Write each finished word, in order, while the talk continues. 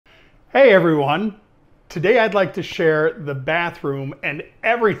Hey everyone! Today I'd like to share the bathroom and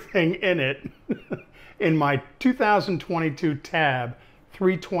everything in it in my 2022 Tab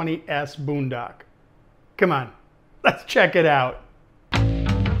 320S Boondock. Come on, let's check it out.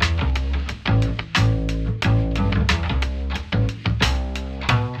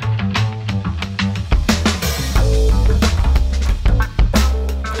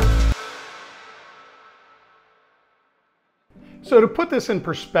 So to put this in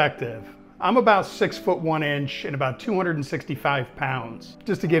perspective, I'm about 6 foot 1 inch and about 265 pounds,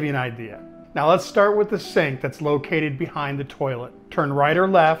 just to give you an idea. Now let's start with the sink that's located behind the toilet. Turn right or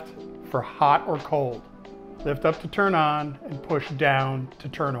left for hot or cold. Lift up to turn on and push down to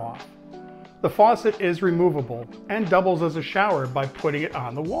turn off. The faucet is removable and doubles as a shower by putting it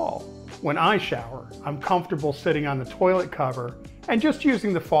on the wall. When I shower, I'm comfortable sitting on the toilet cover and just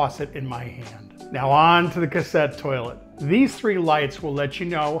using the faucet in my hand. Now on to the cassette toilet. These 3 lights will let you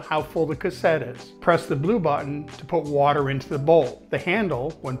know how full the cassette is. Press the blue button to put water into the bowl. The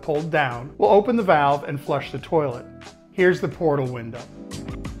handle, when pulled down, will open the valve and flush the toilet. Here's the portal window.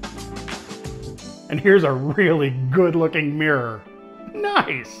 And here's a really good looking mirror.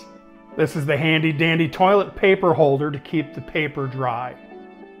 Nice! This is the handy dandy toilet paper holder to keep the paper dry.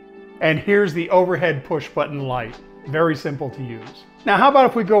 And here's the overhead push button light. Very simple to use. Now how about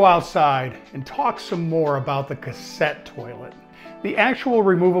if we go outside and talk some more about the cassette toilet. The actual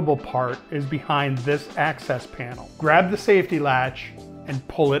removable part is behind this access panel. Grab the safety latch and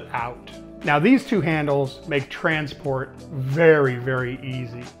pull it out. Now these 2 handles make transport very, very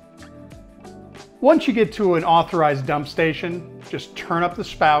easy. Once you get to an authorized dump station, just turn up the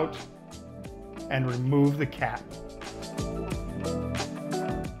spout and remove the cap.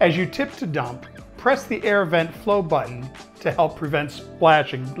 As you tip to dump, press the air vent flow button to help prevent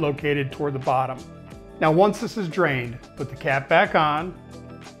splashing located toward the bottom. Now once this is drained, put the cap back on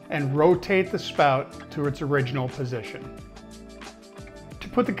and rotate the spout to its original position. To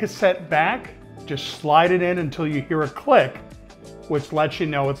put the cassette back, just slide it in until you hear a click, which lets you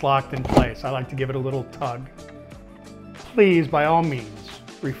know it's locked in place. I like to give it a little tug. Please, by all means,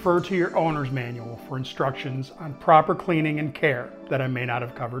 refer to your owner's manual for instructions on proper cleaning and care that I may not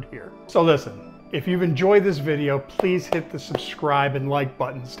have covered here. So listen, if you've enjoyed this video, please hit the subscribe and like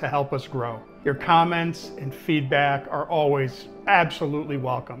buttons to help us grow. Your comments and feedback are always absolutely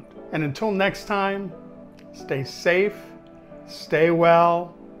welcomed. And until next time, stay safe, stay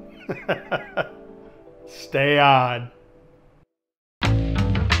well, stay odd.